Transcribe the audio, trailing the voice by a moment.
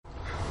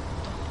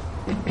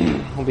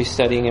We'll be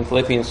studying in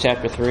Philippians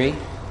chapter 3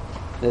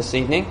 this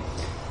evening.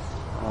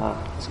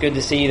 It's good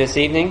to see you this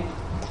evening.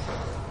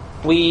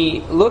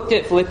 We looked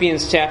at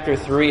Philippians chapter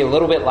 3 a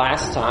little bit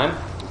last time,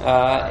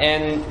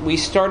 and we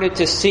started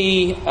to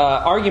see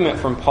argument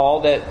from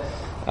Paul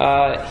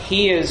that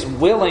he is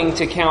willing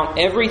to count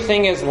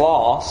everything as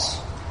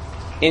loss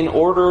in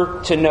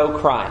order to know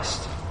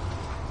Christ,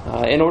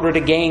 in order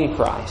to gain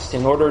Christ,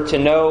 in order to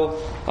know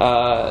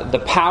the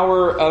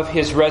power of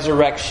His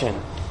resurrection,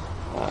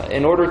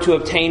 in order to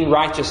obtain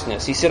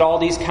righteousness. He said all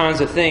these kinds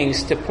of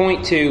things to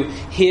point to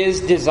his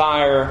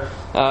desire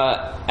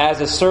as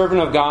a servant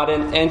of God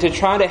and to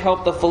try to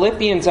help the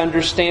Philippians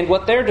understand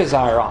what their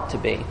desire ought to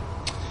be.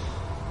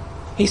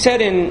 He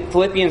said in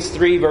Philippians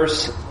 3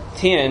 verse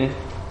 10,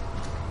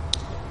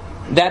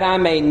 that I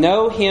may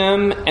know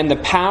Him and the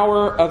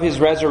power of His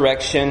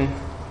resurrection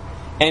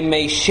and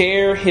may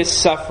share His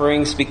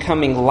sufferings,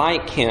 becoming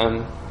like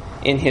Him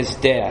in His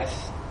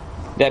death,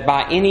 that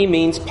by any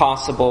means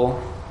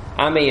possible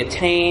I may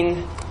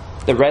attain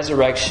the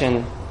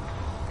resurrection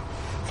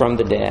from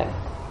the dead.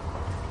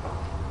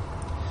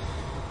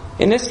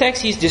 In this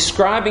text, he's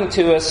describing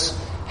to us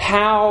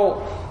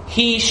how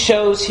he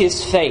shows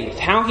his faith,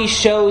 how he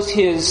shows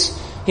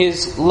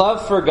his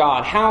love for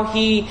God, how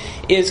he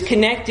is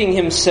connecting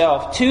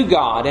himself to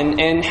God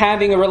and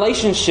having a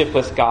relationship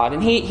with God.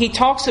 And he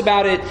talks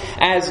about it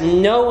as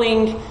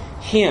knowing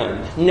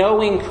Him,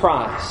 knowing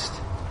Christ.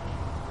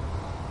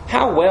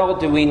 How well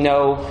do we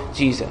know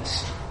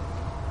Jesus?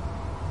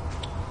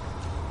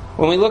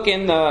 When we look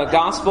in the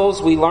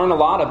Gospels, we learn a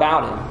lot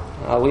about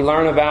Him. We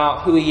learn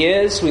about who He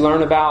is. We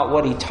learn about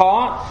what He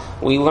taught.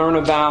 We learn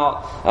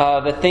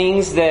about the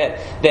things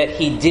that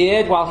He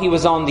did while He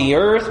was on the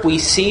earth. We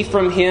see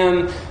from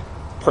Him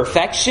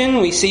perfection.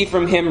 We see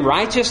from Him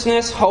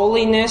righteousness,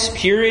 holiness,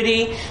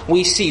 purity.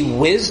 We see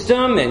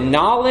wisdom and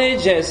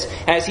knowledge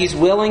as He's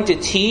willing to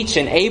teach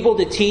and able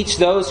to teach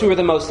those who are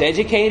the most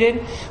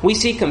educated. We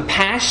see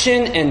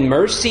compassion and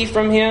mercy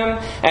from Him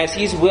as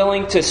He's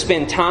willing to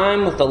spend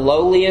time with the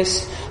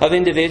lowliest of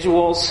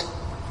individuals.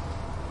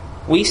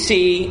 We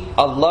see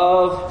a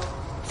love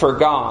for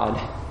God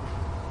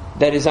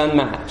that is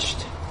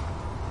unmatched.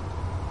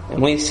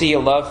 And we see a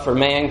love for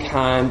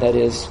mankind that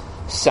is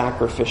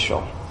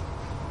sacrificial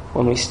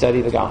when we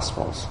study the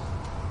Gospels.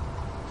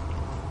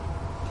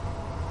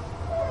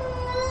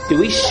 Do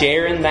we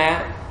share in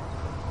that?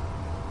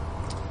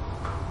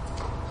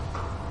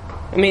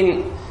 I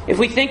mean, if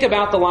we think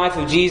about the life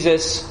of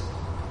Jesus,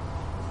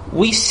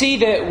 we see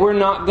that we're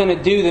not going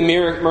to do the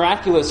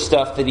miraculous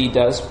stuff that He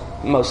does,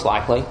 most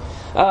likely.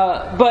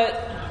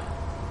 But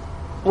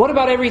what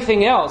about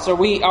everything else? Are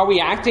we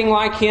acting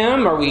like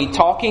Him? Are we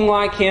talking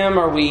like Him?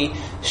 Are we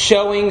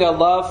showing a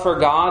love for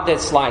God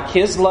that's like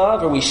His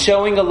love? Are we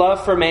showing a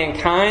love for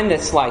mankind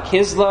that's like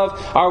His love?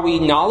 Are we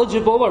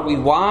knowledgeable? Are we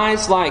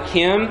wise like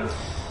Him?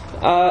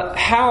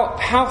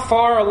 How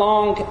far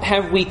along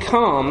have we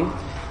come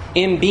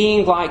in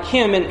being like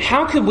Him? And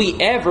how could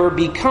we ever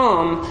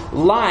become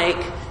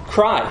like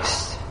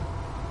Christ?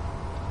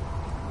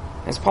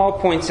 As Paul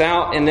points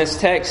out in this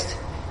text,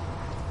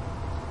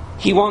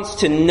 he wants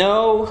to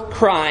know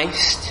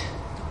Christ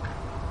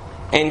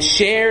and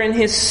share in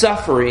His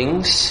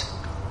sufferings,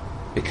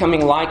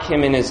 becoming like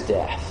Him in His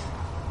death.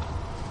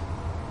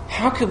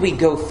 How could we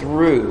go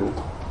through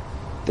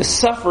the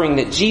suffering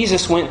that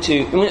Jesus went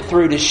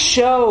through to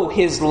show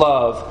His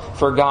love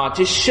for God,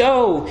 to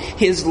show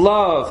His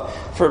love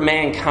for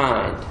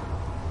mankind?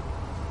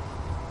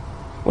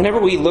 Whenever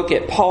we look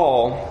at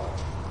Paul,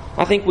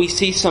 I think we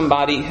see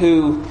somebody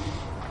who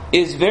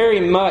is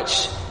very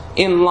much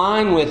in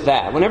line with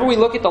that. Whenever we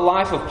look at the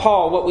life of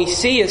Paul, what we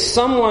see is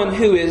someone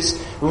who is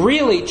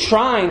really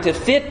trying to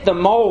fit the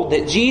mold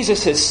that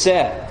Jesus has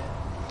set.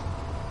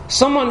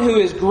 Someone who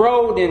has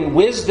grown in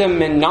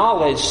wisdom and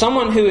knowledge.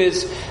 Someone who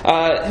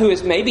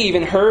has maybe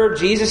even heard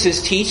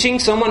Jesus' teaching.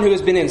 Someone who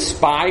has been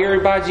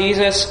inspired by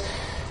Jesus.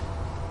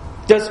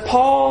 Does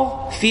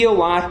Paul feel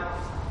like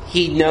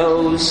he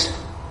knows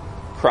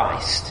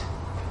Christ?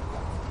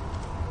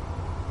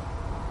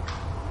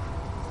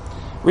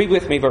 Read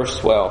with me verse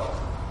 12.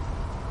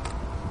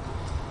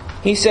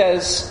 He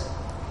says,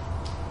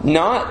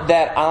 not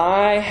that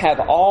I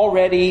have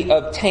already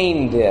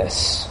obtained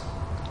this,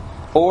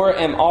 or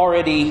am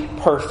already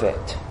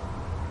perfect,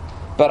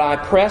 but I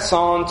press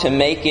on to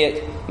make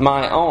it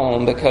my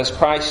own, because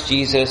Christ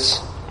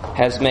Jesus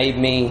has made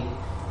me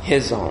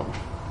His own.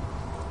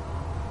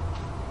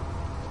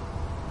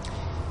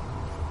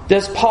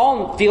 Does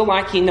Paul feel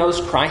like he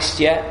knows Christ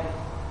yet?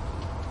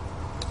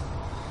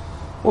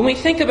 When we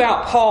think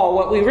about Paul,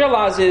 what we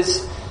realize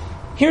is,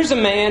 here's a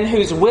man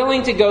who's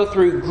willing to go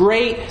through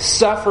great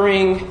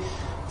suffering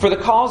for the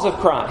cause of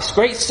Christ.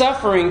 Great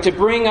suffering to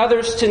bring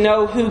others to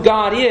know who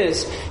God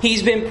is.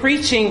 He's been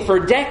preaching for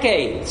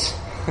decades.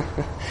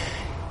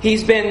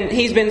 He's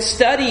been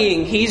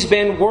studying. He's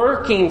been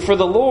working for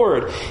the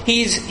Lord.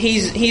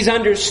 He's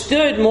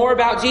understood more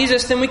about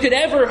Jesus than we could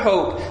ever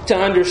hope to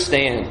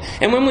understand.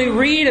 And when we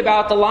read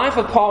about the life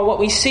of Paul, what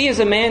we see is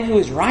a man who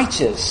is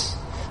righteous,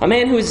 a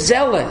man who is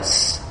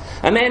zealous,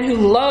 A man who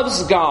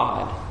loves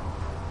God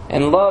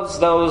and loves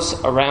those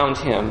around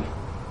him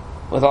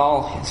with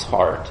all his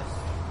heart.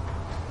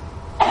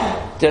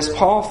 Does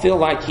Paul feel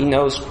like he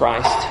knows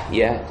Christ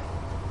yet?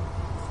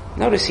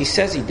 Notice he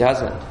says he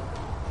doesn't.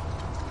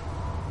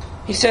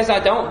 He says, I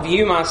don't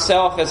view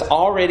myself as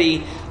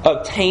already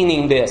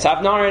obtaining this.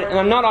 I've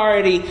not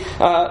already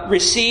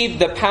received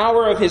the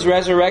power of His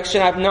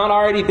resurrection. I've not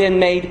already been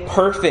made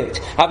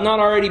perfect. I've not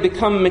already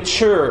become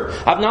mature.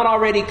 I've not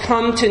already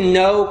come to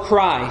know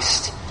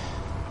Christ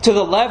to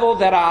the level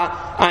that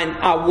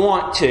I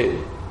want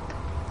to.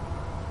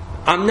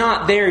 I'm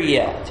not there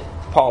yet,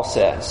 Paul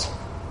says.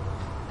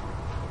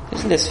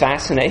 Isn't this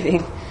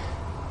fascinating?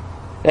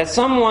 That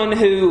someone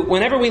who,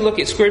 whenever we look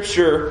at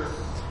Scripture,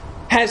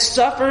 has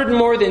suffered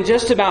more than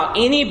just about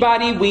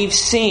anybody we've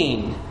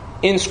seen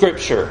in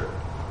Scripture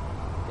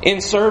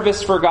in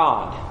service for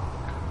God,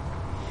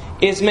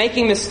 is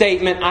making the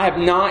statement, I have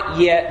not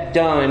yet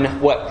done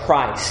what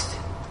Christ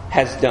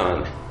has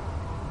done.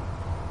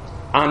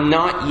 I'm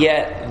not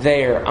yet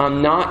there.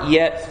 I'm not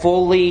yet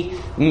fully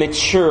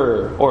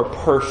mature or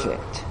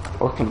perfect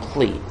or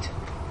complete.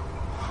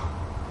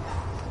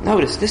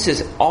 Notice, this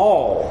is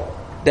all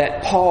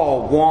that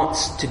Paul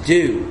wants to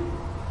do.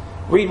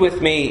 Read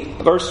with me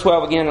verse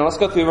 12 again, and let's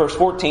go through verse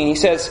 14. He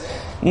says,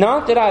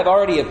 not that I have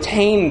already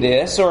obtained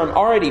this or am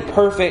already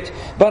perfect,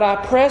 but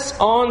I press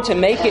on to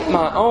make it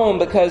my own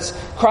because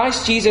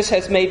Christ Jesus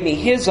has made me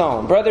His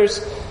own.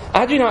 Brothers,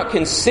 I do not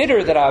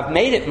consider that I've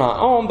made it my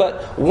own,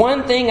 but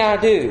one thing I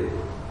do,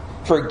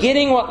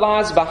 forgetting what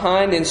lies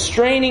behind and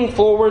straining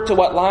forward to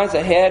what lies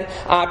ahead,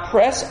 I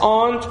press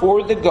on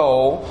toward the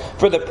goal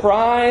for the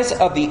prize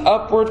of the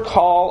upward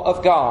call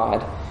of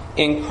God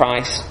in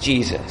Christ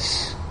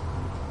Jesus.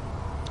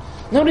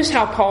 Notice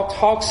how Paul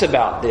talks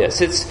about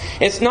this.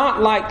 It's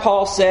not like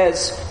Paul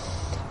says,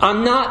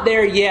 I'm not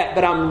there yet,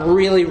 but I'm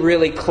really,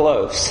 really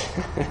close.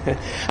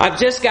 I've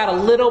just got a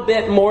little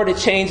bit more to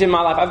change in my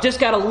life. I've just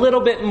got a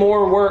little bit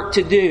more work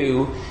to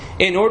do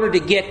in order to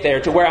get there,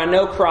 to where I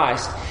know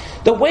Christ.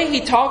 The way he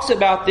talks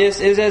about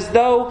this is as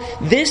though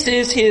this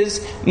is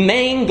his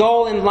main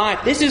goal in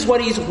life. This is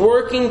what he's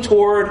working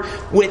toward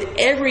with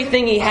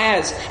everything he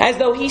has. As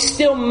though he's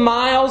still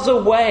miles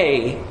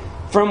away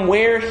from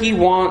where he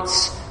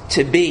wants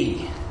to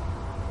be.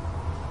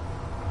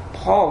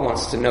 Paul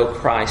wants to know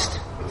Christ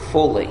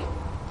fully.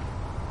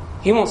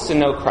 He wants to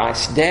know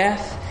Christ's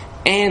death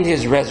and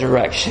His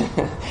resurrection.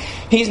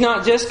 He's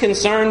not just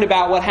concerned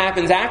about what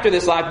happens after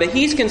this life, but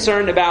he's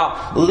concerned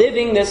about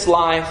living this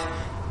life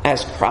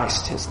as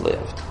Christ has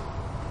lived.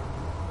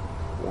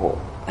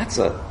 Well, that's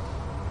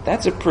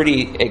a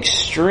pretty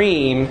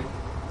extreme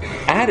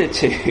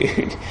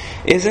attitude,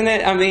 isn't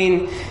it? I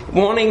mean,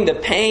 wanting the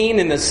pain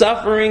and the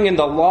suffering and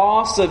the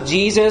loss of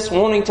Jesus,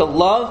 wanting to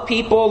love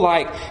people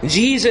like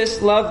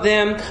Jesus loved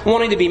them,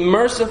 wanting to be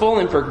merciful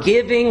and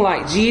forgiving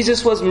like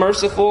Jesus was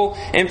merciful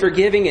and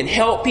forgiving, and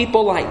help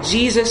people like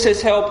Jesus has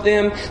helped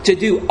them, to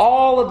do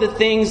all of the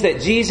things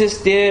that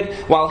Jesus did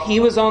while He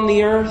was on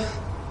the earth.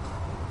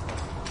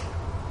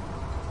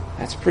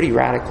 That's pretty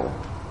radical.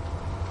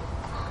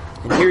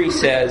 And here he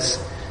says,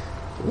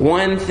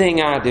 one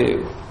thing I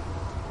do.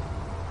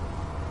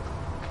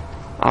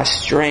 I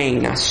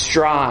strain, I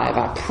strive,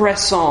 I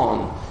press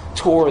on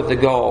toward the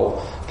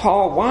goal.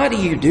 Paul, why do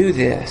you do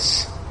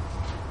this?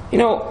 You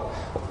know,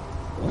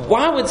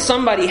 why would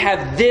somebody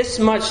have this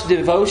much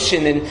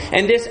devotion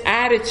and this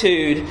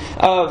attitude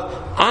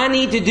of, I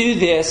need to do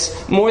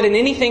this more than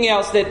anything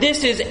else, that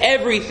this is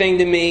everything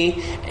to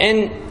me,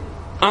 and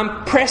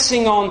I'm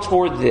pressing on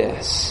toward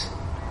this?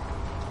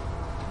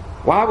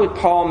 Why would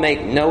Paul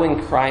make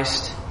knowing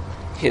Christ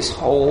his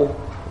whole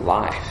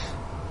life?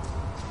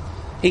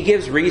 He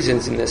gives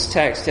reasons in this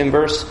text. In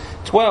verse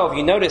 12,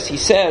 you notice he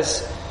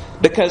says,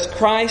 because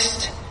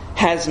Christ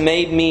has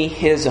made me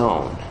His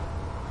own.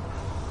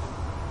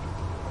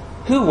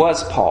 Who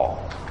was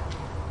Paul?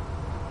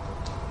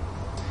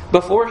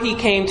 Before he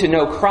came to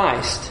know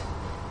Christ,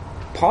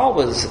 Paul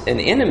was an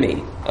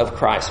enemy of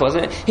Christ,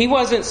 wasn't he? He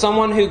wasn't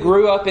someone who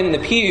grew up in the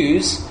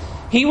pews.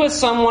 He was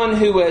someone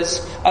who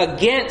was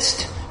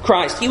against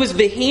Christ. He was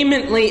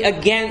vehemently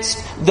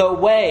against the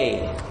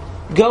way,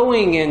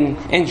 going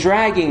and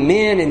dragging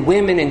men and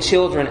women and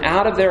children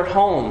out of their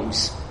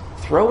homes,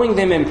 throwing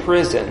them in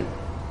prison,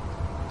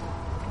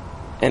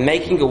 and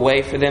making a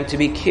way for them to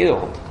be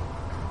killed.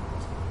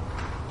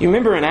 You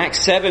remember in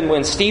Acts 7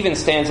 when Stephen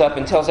stands up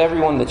and tells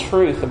everyone the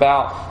truth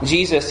about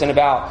Jesus and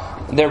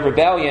about their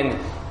rebellion,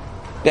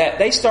 that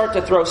they start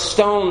to throw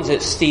stones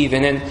at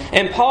Stephen.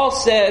 And Paul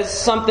says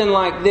something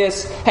like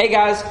this, hey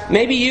guys,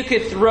 maybe you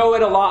could throw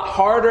it a lot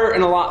harder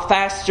and a lot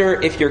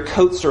faster if your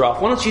coats are off.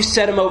 Why don't you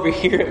set them over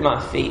here at my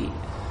feet?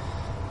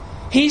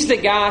 He's the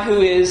guy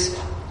who is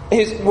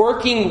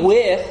working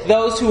with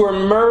those who are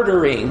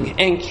murdering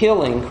and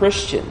killing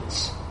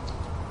Christians.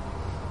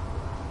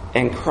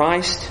 And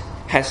Christ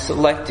has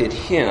selected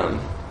him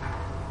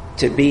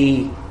to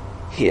be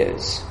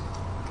His.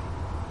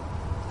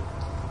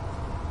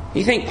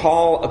 You think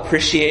Paul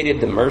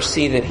appreciated the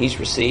mercy that he's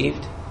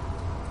received?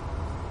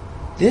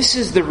 This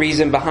is the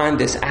reason behind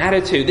this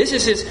attitude. This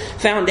is his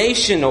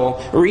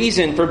foundational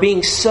reason for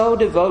being so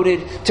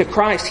devoted to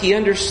Christ. He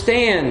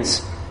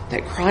understands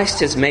that Christ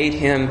has made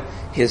him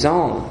his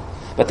own.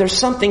 But there's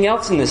something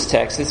else in this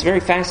text that's very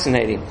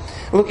fascinating.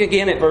 Look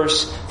again at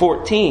verse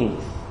 14.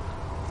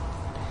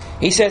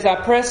 He says, I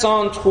press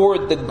on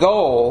toward the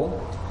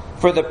goal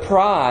for the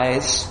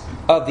prize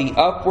of the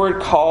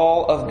upward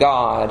call of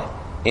God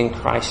in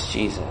Christ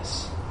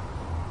Jesus.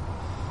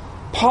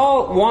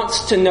 Paul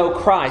wants to know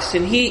Christ,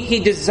 and he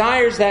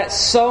desires that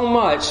so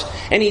much,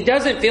 and he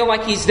doesn't feel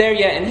like he's there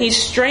yet, and he's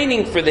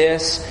straining for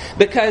this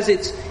because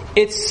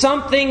it's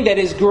something that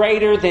is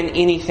greater than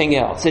anything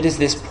else. It is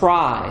this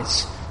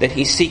prize that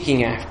he's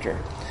seeking after.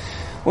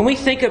 When we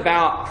think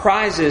about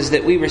prizes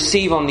that we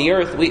receive on the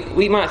earth,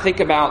 we might think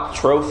about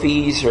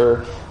trophies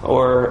or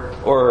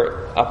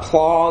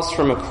applause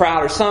from a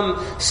crowd or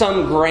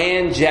some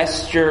grand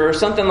gesture or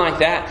something like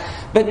that.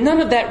 But none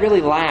of that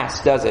really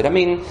lasts, does it? I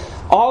mean,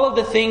 all of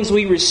the things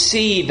we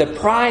receive, the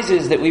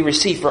prizes that we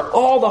receive for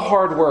all the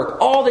hard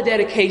work, all the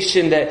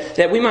dedication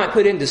that we might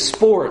put into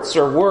sports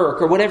or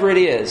work or whatever it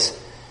is,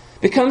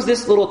 becomes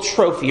this little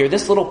trophy or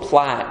this little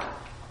plaque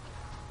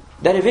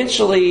that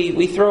eventually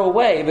we throw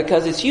away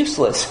because it's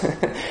useless.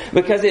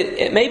 Because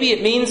maybe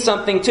it means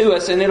something to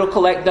us and it'll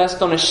collect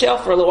dust on a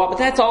shelf for a little while, but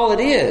that's all it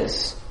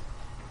is.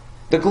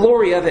 The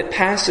glory of it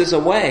passes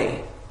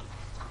away.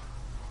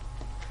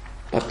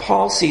 But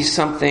Paul sees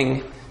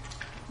something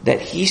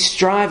that he's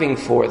striving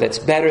for that's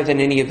better than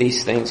any of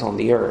these things on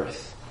the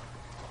earth.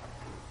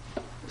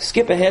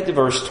 Skip ahead to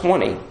verse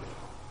 20.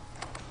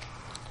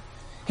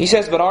 He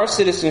says, but our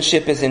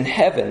citizenship is in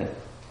heaven,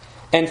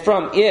 and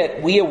from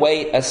it we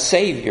await a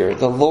Savior,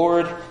 the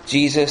Lord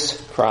Jesus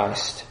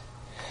Christ,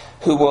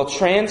 who will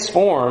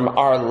transform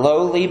our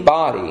lowly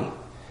body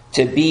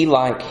to be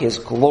like His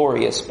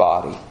glorious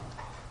body,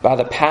 by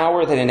the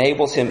power that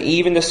enables Him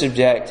even to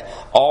subject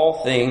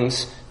all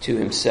things to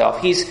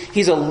Himself.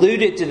 He's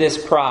alluded to this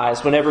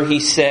prize whenever he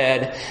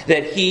said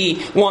that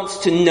he wants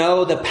to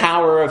know the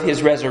power of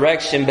His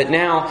resurrection, but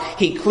now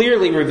he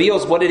clearly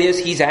reveals what it is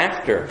he's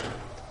after.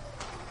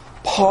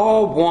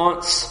 Paul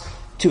wants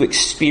to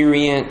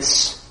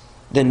experience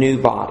the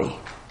new body.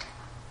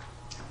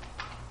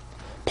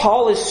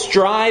 Paul is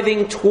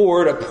striving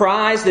toward a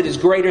prize that is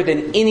greater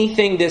than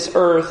anything this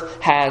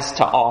earth has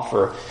to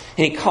offer.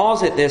 And he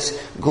calls it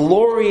this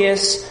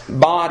glorious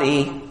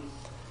body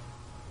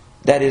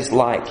that is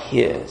like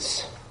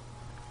His.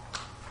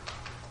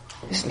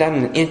 Isn't that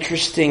an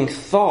interesting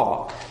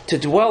thought to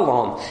dwell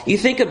on? You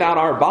think about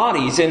our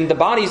bodies and the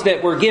bodies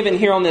that we're given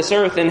here on this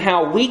earth and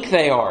how weak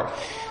they are.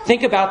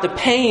 Think about the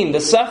pain,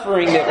 the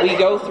suffering that we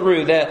go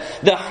through,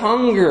 the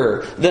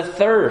hunger, the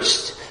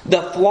thirst,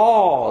 the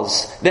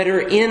flaws that are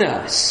in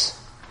us.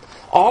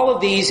 All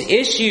of these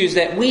issues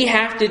that we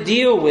have to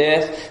deal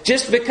with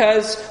just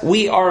because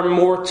we are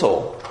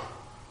mortal.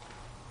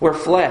 We're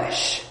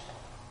flesh.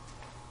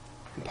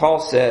 And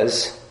Paul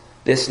says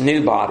this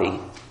new body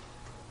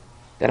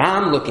that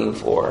I'm looking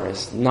for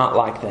is not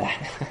like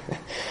that.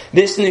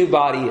 This new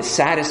body is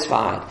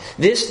satisfied.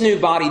 This new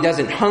body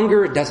doesn't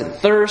hunger, it doesn't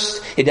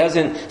thirst, it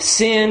doesn't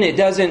sin, it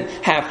doesn't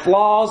have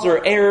flaws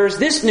or errors.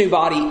 This new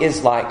body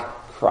is like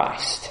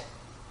Christ.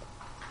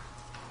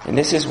 And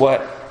this is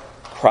what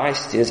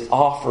Christ is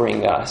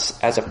offering us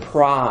as a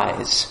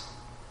prize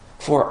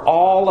for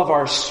all of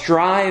our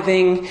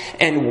striving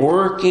and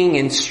working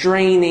and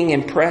straining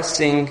and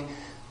pressing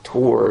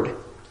toward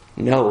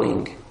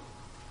knowing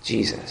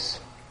Jesus.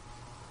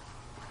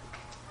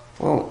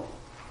 Well,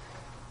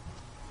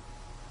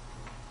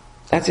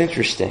 that's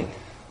interesting.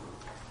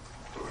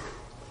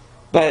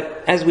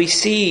 But as we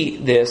see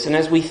this and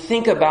as we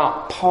think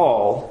about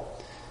Paul,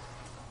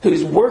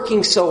 who's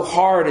working so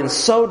hard and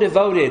so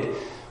devoted,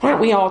 aren't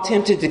we all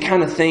tempted to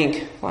kind of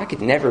think, well, I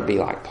could never be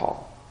like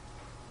Paul.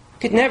 I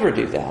could never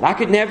do that. I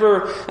could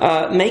never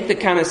make the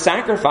kind of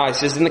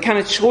sacrifices and the kind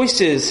of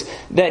choices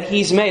that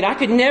he's made. I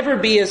could never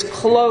be as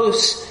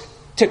close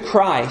to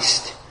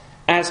Christ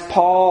as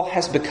Paul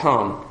has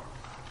become.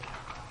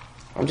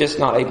 I'm just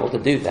not able to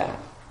do that.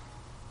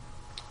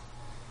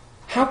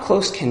 How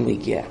close can we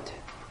get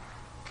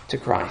to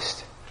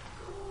Christ?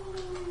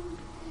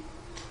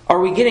 Are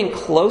we getting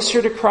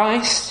closer to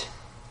Christ?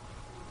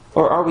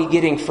 Or are we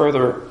getting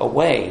further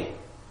away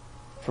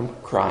from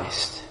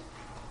Christ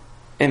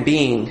and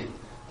being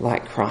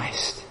like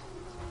Christ?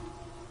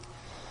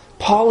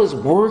 Paul is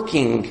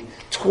working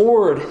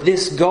toward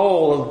this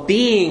goal of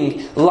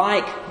being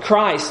like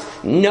Christ,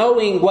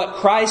 knowing what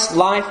Christ's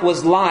life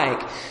was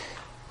like,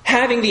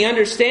 having the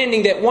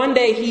understanding that one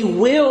day he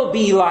will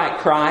be like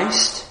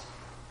Christ.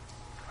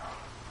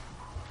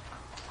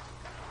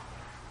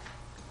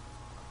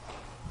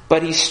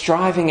 But he's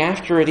striving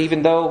after it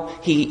even though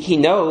he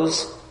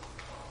knows,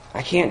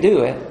 I can't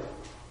do it.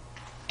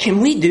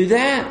 Can we do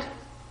that?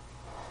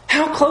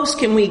 How close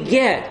can we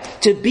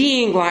get to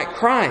being like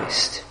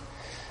Christ?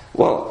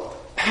 Well,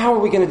 how are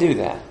we going to do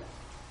that?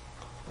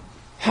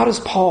 How does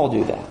Paul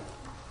do that?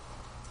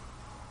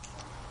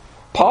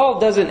 Paul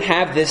doesn't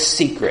have this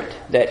secret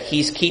that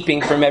he's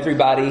keeping from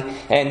everybody,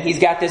 and he's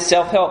got this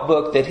self-help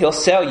book that he'll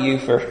sell you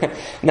for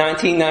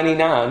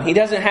 $19.99. He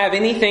doesn't have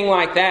anything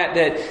like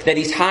that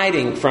he's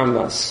hiding from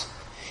us.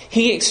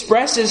 He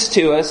expresses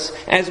to us,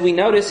 as we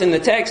notice in the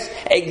text,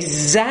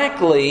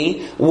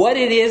 exactly what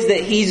it is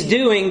that he's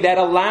doing that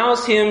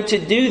allows him to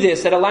do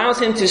this, that allows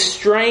him to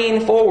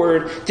strain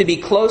forward to be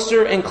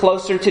closer and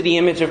closer to the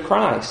image of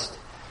Christ.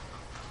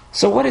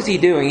 So what is he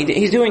doing?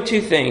 He's doing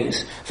two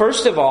things.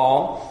 First of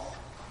all,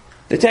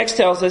 the text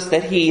tells us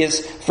that he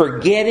is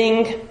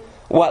forgetting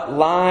what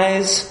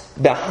lies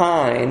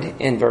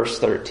behind in verse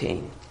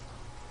 13.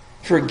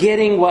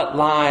 Forgetting what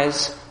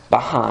lies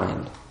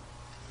behind.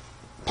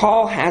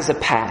 Paul has a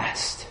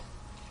past.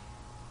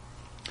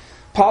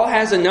 Paul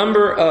has a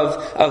number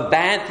of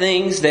bad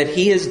things that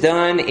he has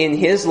done in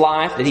his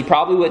life that he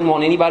probably wouldn't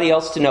want anybody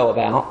else to know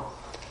about.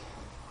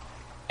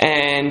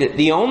 And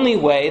the only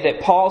way that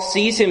Paul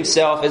sees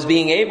himself as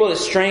being able to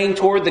strain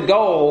toward the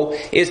goal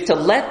is to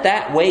let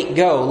that weight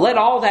go. Let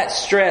all that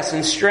stress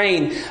and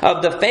strain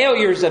of the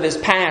failures of his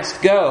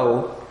past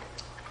go.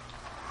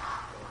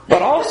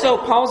 But also,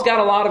 Paul's got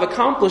a lot of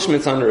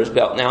accomplishments under his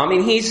belt now. I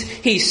mean,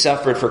 he's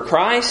suffered for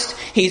Christ.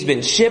 He's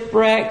been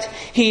shipwrecked.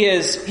 He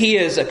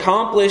has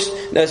accomplished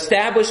the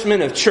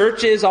establishment of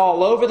churches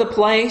all over the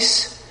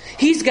place.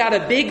 He's got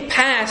a big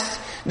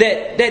past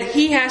that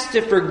he has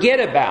to forget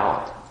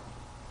about,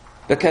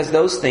 because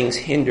those things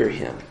hinder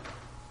him.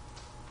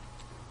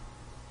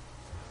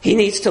 He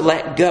needs to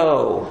let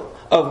go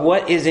of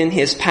what is in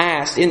his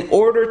past in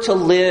order to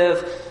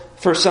live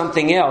for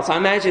something else. I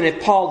imagine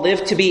if Paul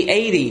lived to be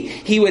 80,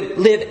 he would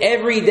live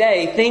every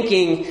day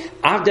thinking,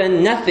 I've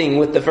done nothing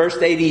with the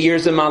first 80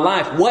 years of my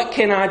life. What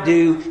can I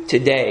do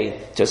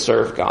today to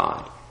serve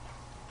God?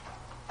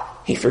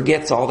 He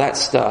forgets all that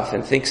stuff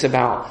and thinks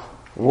about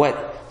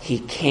what he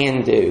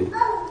can do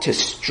to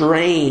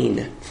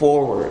strain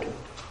forward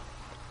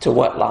to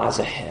what lies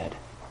ahead.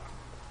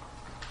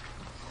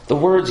 The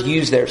words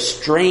used there,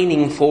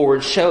 straining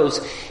forward,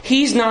 shows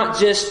he's not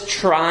just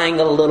trying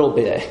a little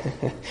bit.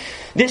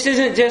 This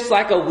isn't just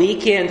like a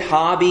weekend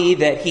hobby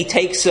that he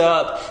takes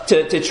up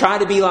to try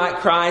to be like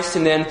Christ,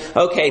 and then,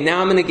 okay,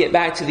 now I'm going to get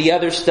back to the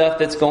other stuff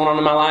that's going on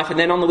in my life, and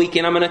then on the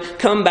weekend I'm going to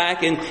come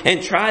back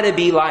and try to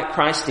be like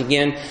Christ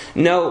again.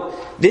 No,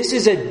 this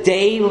is a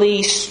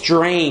daily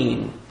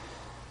strain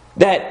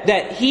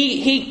that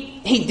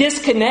he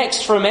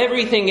disconnects from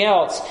everything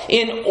else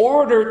in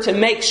order to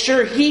make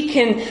sure he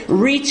can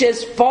reach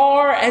as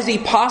far as he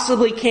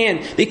possibly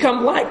can,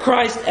 become like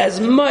Christ as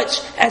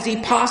much as he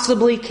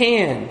possibly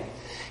can.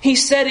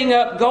 He's setting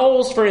up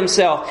goals for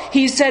himself.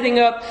 He's setting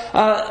up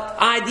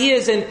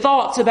ideas and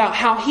thoughts about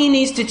how he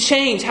needs to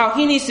change, how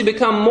he needs to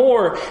become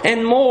more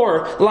and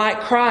more like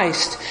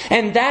Christ.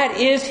 And that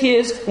is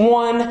his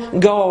one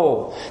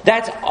goal.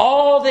 That's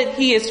all that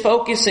he is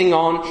focusing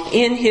on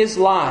in his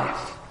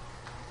life.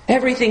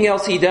 Everything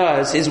else he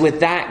does is with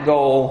that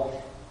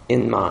goal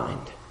in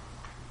mind.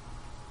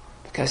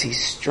 Because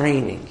he's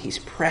straining, he's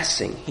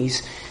pressing,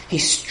 he's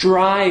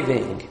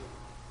striving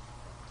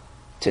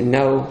to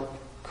know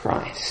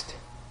Christ,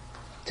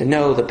 to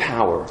know the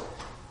power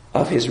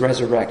of his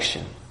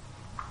resurrection.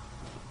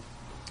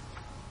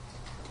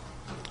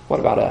 What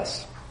about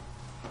us?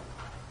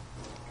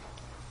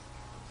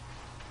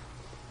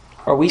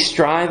 Are we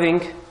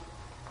striving?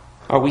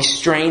 Are we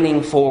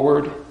straining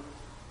forward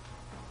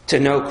to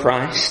know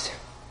Christ?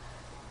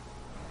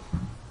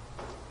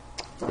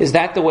 Is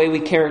that the way we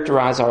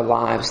characterize our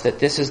lives, that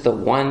this is the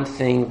one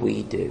thing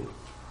we do?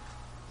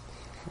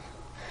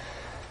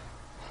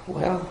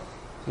 Well,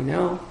 you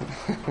know,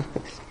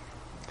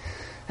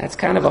 that's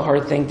kind of a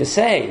hard thing to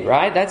say,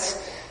 right?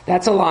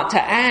 That's a lot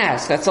to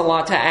ask. That's a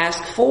lot to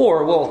ask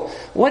for. Well,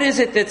 what is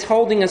it that's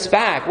holding us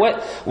back?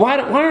 Why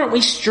aren't we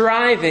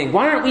striving?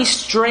 Why aren't we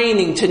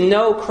straining to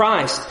know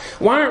Christ?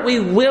 Why aren't we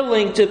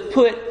willing to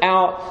put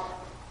out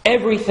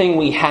everything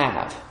we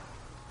have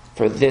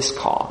for this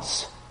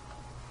cause?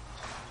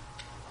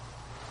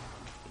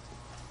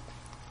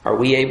 Are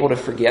we able to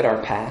forget our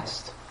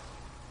past?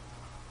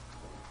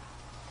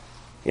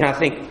 You know,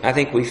 I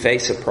think we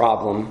face a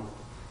problem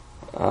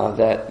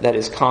that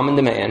is common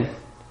to man,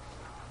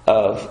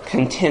 of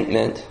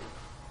contentment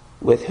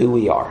with who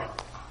we are.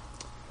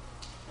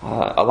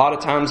 A lot of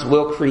times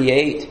we'll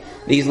create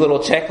these little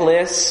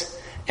checklists,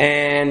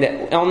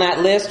 and on that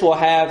list we'll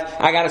have,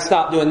 I got to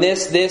stop doing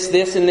this,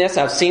 and this.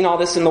 I've seen all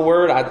this in the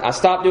Word. I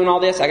stopped doing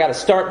all this. I got to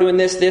start doing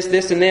this,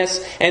 and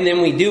this. And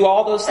then we do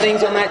all those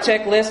things on that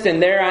checklist,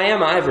 and there I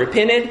am. I've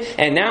repented,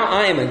 and now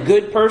I am a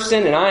good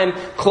person, and I am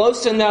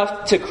close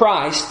enough to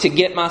Christ to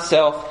get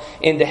myself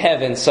into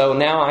heaven. So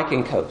now I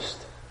can coast.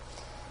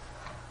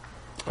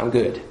 I'm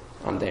good.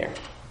 I'm there.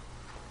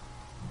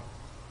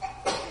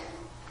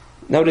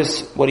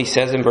 Notice what he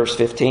says in verse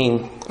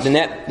 15. The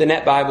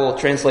Net Bible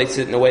translates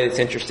it in a way that's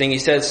interesting. He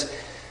says,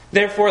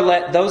 therefore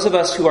let those of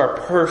us who are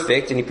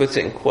perfect, and he puts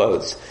it in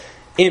quotes,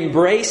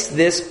 embrace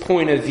this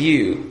point of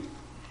view.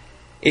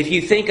 If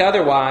you think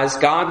otherwise,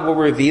 God will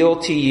reveal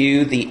to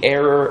you the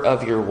error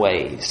of your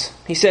ways.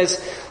 He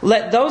says,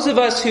 let those of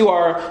us who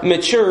are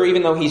mature,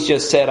 even though he's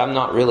just said I'm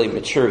not really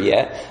mature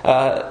yet,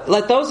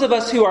 let those of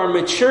us who are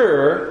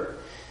mature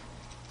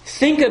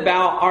think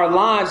about our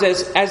lives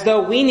as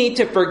though we need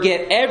to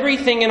forget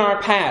everything in our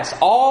past.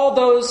 All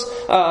those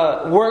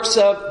works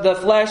of the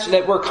flesh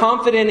that we're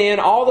confident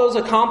in, all those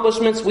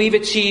accomplishments we've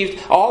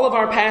achieved, all of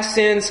our past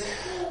sins.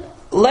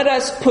 Let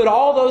us put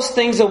all those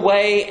things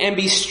away and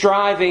be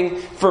striving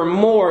for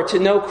more, to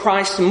know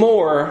Christ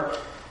more.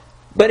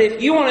 But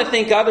if you want to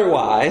think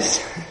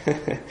otherwise,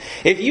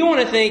 if you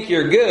want to think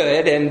you're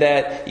good and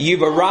that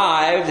you've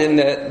arrived and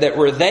that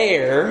we're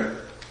there,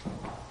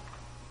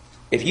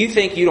 if you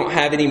think you don't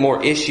have any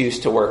more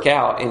issues to work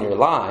out in your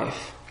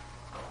life,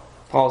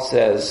 Paul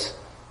says,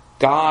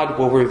 God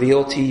will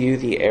reveal to you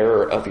the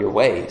error of your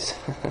ways.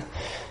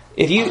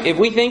 If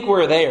we think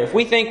we're there, if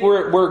we think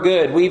we're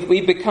good,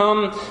 we've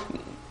become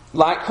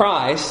like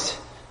Christ,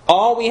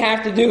 all we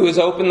have to do is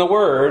open the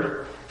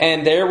Word,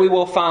 and there we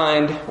will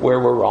find where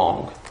we're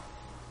wrong.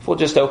 If we'll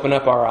just open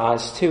up our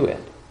eyes to it.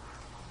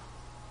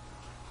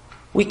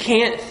 We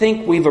can't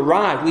think we've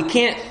arrived. We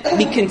can't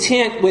be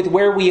content with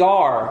where we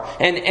are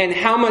and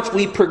how much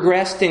we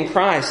progressed in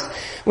Christ.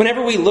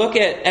 Whenever we look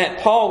at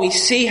Paul, we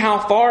see how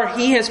far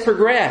he has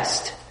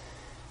progressed.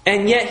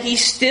 And yet he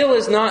still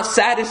is not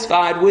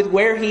satisfied with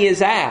where he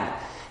is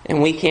at. And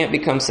we can't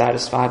become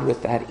satisfied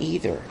with that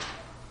either.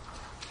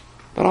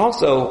 But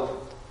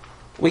also,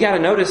 we got to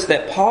notice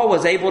that Paul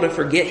was able to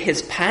forget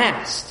his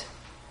past.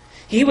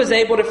 He was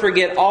able to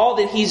forget all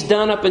that he's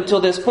done up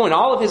until this point,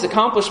 all of his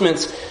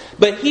accomplishments.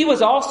 But he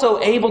was also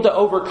able to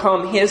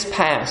overcome his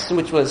past,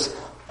 which was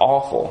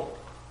awful.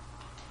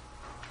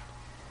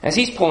 As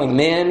he's pulling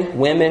men,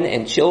 women,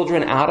 and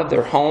children out of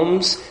their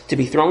homes to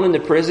be thrown into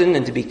prison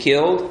and to be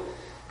killed,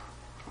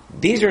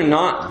 these are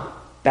not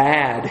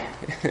bad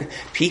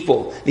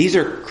people. These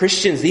are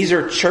Christians. These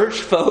are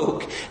church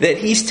folk that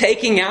he's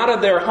taking out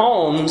of their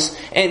homes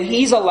and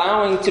he's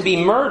allowing to be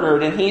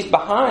murdered, and he's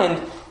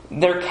behind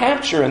their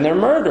capture and their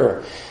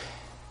murder.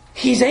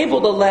 He's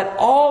able to let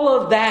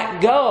all of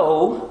that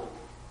go,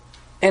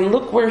 and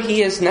look where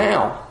he is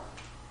now.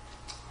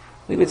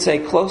 We would say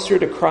closer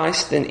to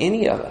Christ than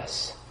any of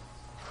us.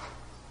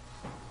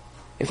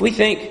 If we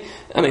think,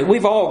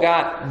 we've all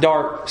got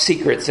dark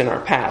secrets in our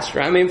past,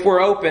 right? If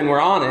we're open,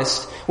 we're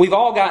honest, we've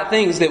all got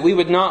things that we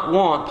would not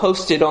want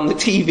posted on the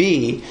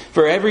TV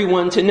for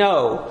everyone to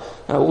know.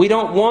 We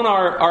don't want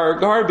our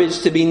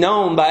garbage to be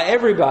known by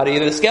everybody.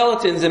 The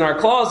skeletons in our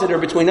closet are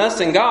between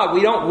us and God.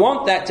 We don't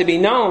want that to be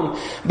known.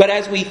 But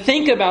as we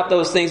think about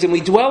those things and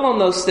we dwell on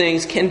those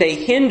things, can they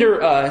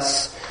hinder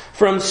us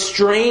from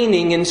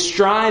straining and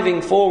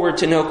striving forward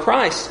to know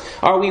Christ?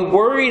 Are we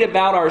worried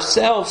about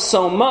ourselves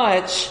so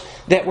much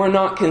that we're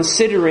not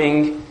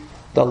considering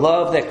the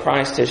love that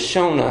Christ has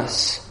shown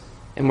us,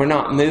 and we're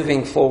not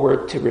moving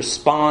forward to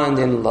respond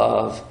in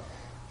love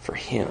for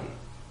Him?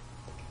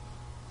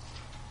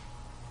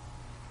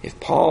 If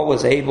Paul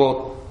was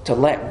able to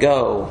let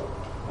go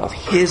of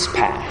his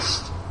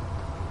past,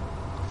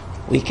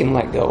 we can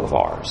let go of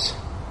ours.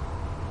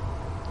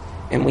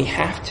 And we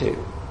have to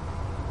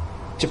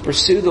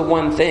pursue the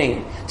one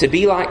thing, to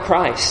be like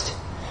Christ.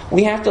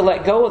 We have to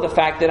let go of the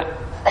fact that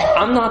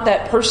I'm not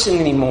that person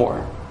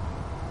anymore.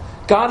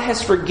 God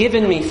has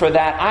forgiven me for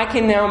that. I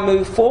can now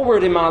move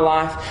forward in my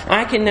life.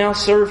 I can now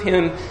serve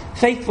Him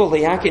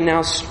faithfully. I can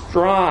now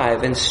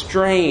strive and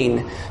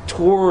strain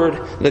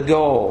toward the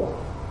goal.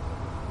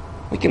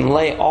 We can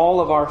lay all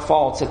of our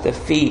faults at the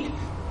feet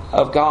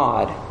of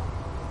God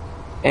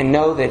and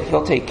know that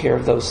He'll take care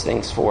of those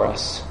things for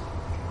us.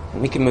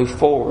 And we can move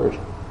forward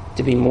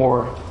to be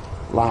more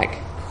like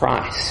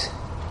Christ.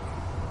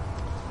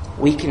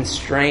 We can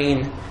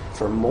strain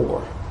for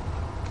more.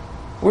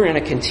 We're in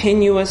a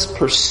continuous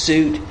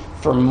pursuit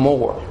for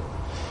more.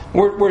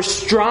 We're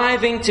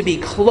striving to be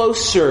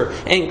closer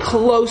and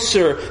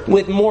closer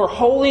with more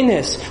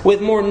holiness,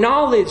 with more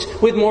knowledge,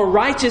 with more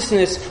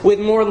righteousness, with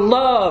more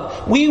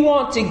love. We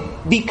want to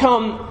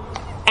become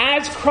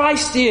as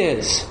Christ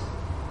is.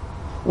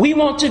 We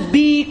want to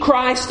be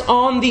Christ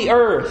on the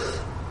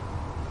earth.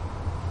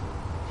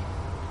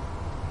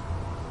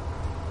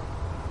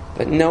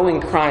 But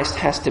knowing Christ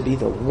has to be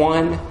the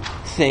one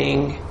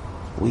thing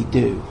we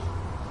do.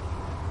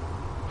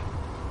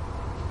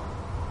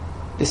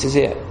 This is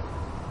it.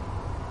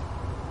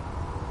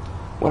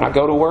 When I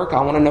go to work,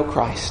 I want to know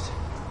Christ.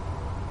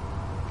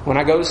 When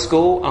I go to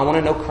school, I want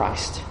to know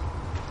Christ.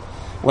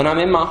 When I'm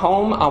in my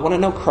home, I want to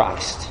know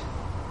Christ.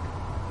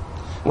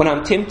 When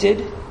I'm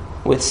tempted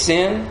with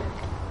sin,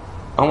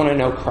 I want to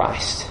know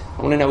Christ.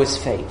 I want to know His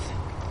faith.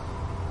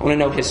 I want to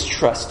know His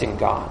trust in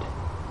God.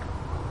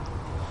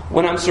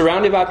 When I'm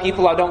surrounded by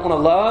people I don't want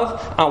to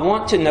love, I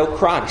want to know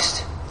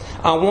Christ.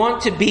 I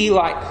want to be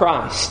like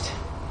Christ.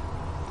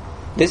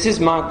 This is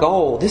my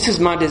goal. This is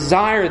my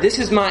desire. This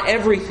is my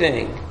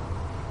everything.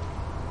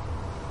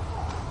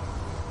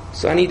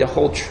 So I need to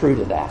hold true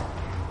to that.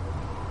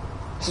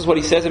 This is what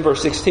he says in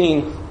verse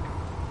 16.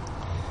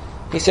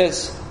 He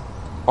says,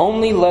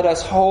 Only let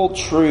us hold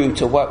true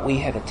to what we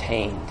have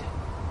attained.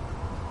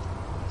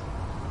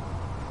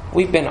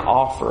 We've been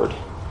offered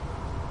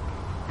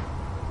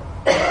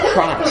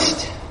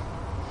Christ.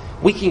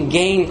 We can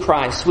gain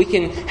Christ. We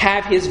can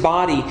have His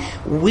body.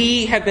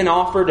 We have been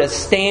offered a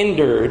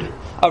standard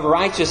of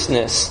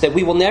righteousness that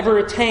we will never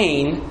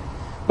attain,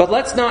 but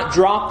let's not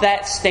drop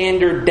that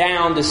standard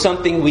down to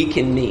something we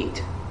can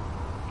meet.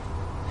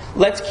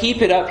 Let's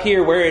keep it up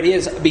here where it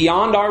is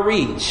beyond our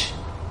reach,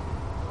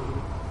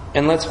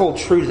 and let's hold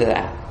true to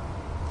that.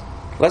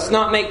 Let's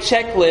not make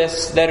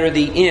checklists that are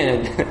the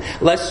end.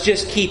 Let's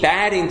just keep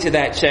adding to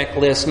that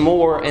checklist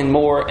more and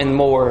more and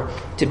more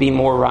to be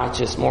more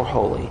righteous, more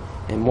holy,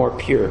 and more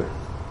pure.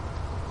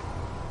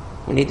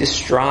 We need to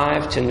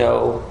strive to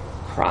know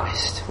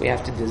Christ. We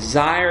have to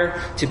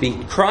desire to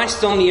be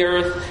Christ on the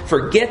earth,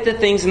 forget the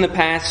things in the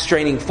past,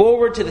 straining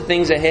forward to the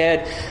things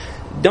ahead.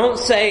 Don't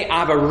say,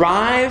 I've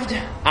arrived,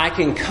 I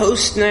can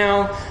coast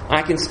now,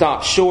 I can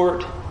stop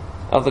short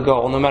of the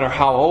goal. No matter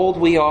how old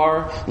we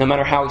are, no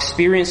matter how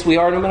experienced we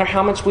are, no matter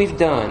how much we've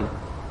done,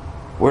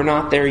 we're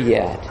not there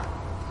yet.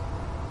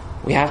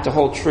 We have to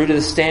hold true to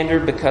the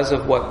standard because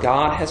of what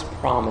God has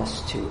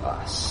promised to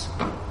us.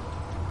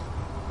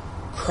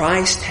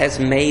 Christ has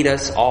made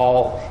us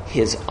all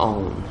His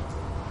own.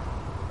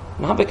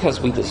 Not because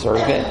we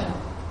deserve it.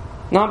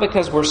 Not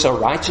because we're so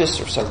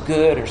righteous or so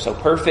good or so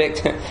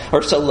perfect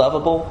or so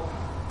lovable,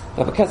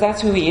 but because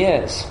that's who He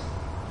is.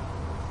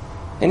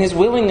 And His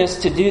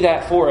willingness to do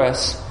that for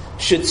us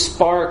should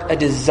spark a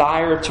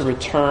desire to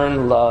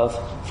return love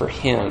for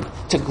Him,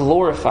 to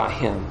glorify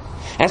Him.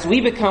 As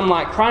we become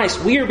like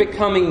Christ, we are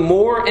becoming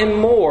more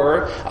and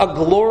more a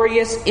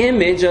glorious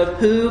image of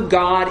who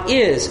God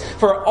is,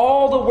 for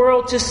all the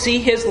world to see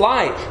His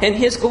light and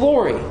His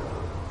glory.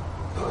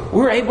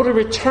 We're able to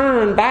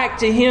return back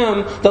to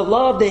Him the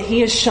love that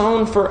He has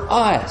shown for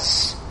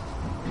us.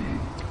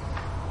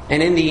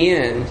 And in the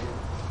end,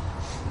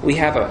 we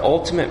have an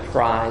ultimate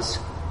prize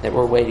that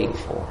we're waiting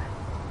for.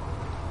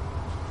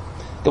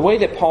 The way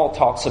that Paul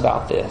talks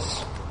about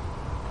this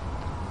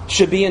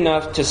should be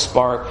enough to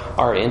spark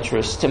our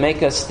interest, to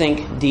make us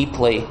think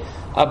deeply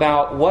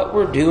about what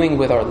we're doing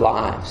with our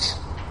lives.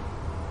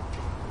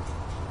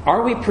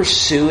 Are we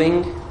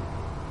pursuing,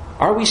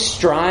 are we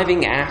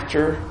striving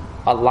after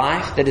a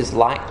life that is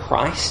like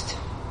Christ?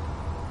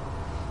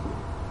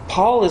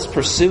 Paul is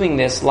pursuing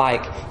this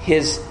like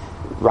his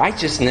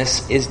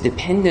righteousness is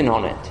dependent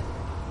on it.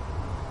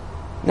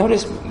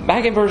 Notice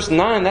back in verse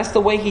 9, that's the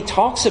way he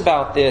talks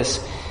about this.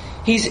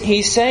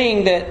 He's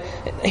saying that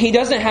he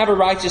doesn't have a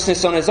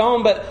righteousness on his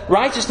own, but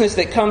righteousness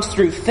that comes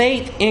through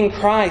faith in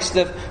Christ,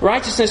 the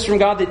righteousness from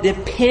God that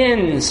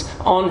depends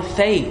on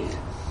faith.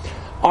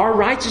 Our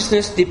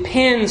righteousness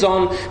depends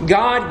on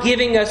God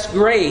giving us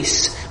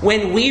grace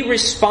when we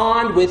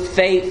respond with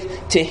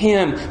faith to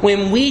Him.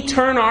 When we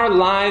turn our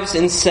lives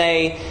and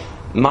say,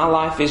 my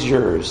life is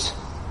yours.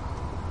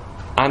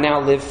 I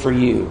now live for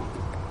you.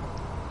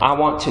 I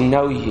want to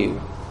know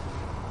you.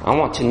 I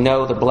want to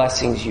know the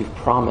blessings you've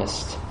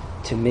promised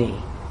to me.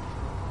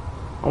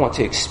 I want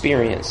to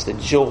experience the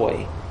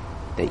joy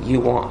that you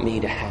want me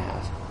to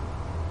have.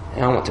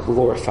 And I want to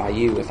glorify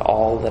you with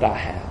all that I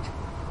have.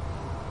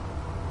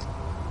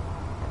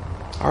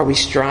 Are we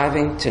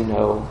striving to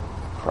know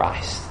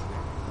Christ?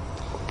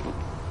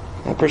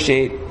 I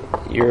appreciate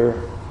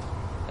your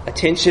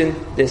attention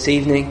this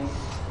evening.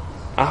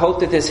 I hope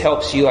that this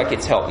helps you like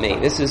it's helped me.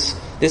 This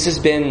has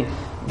been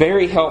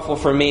very helpful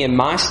for me in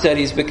my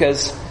studies,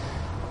 because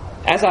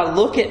as I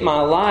look at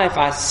my life,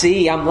 I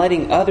see I'm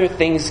letting other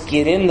things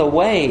get in the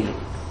way.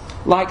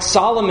 Like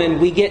Solomon,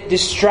 we get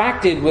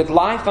distracted with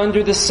life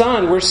under the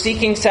sun. We're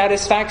seeking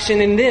satisfaction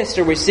in this,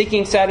 or we're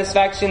seeking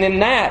satisfaction in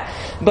that.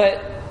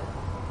 But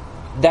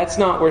that's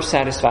not where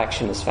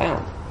satisfaction is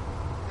found.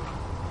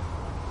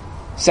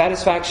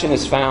 Satisfaction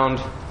is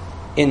found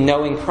in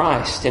knowing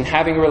Christ, in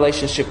having a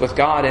relationship with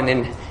God, and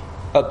in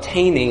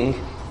obtaining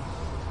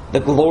the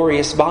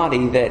glorious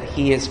body that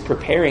He is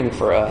preparing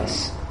for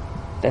us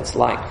that's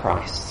like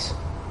Christ's.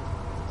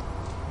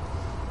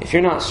 If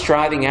you're not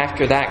striving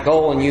after that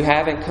goal and you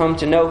haven't come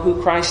to know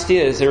who Christ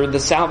is or the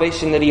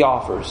salvation that He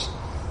offers,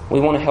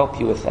 we want to help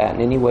you with that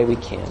in any way we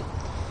can.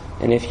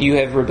 And if you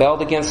have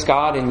rebelled against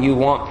God and you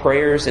want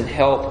prayers and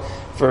help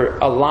for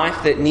a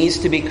life that needs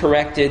to be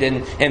corrected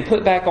and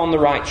put back on the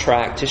right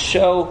track, to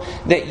show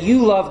that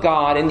you love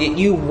God and that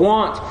you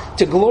want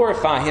to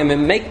glorify Him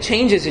and make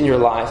changes in your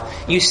life.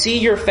 You see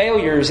your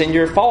failures and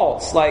your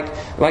faults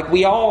like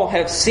we all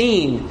have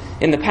seen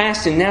in the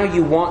past, and now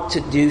you want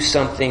to do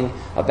something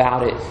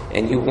about it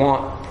and you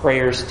want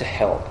prayers to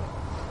help.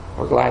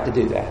 We're glad to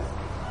do that.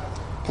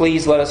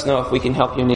 Please let us know if we can help you.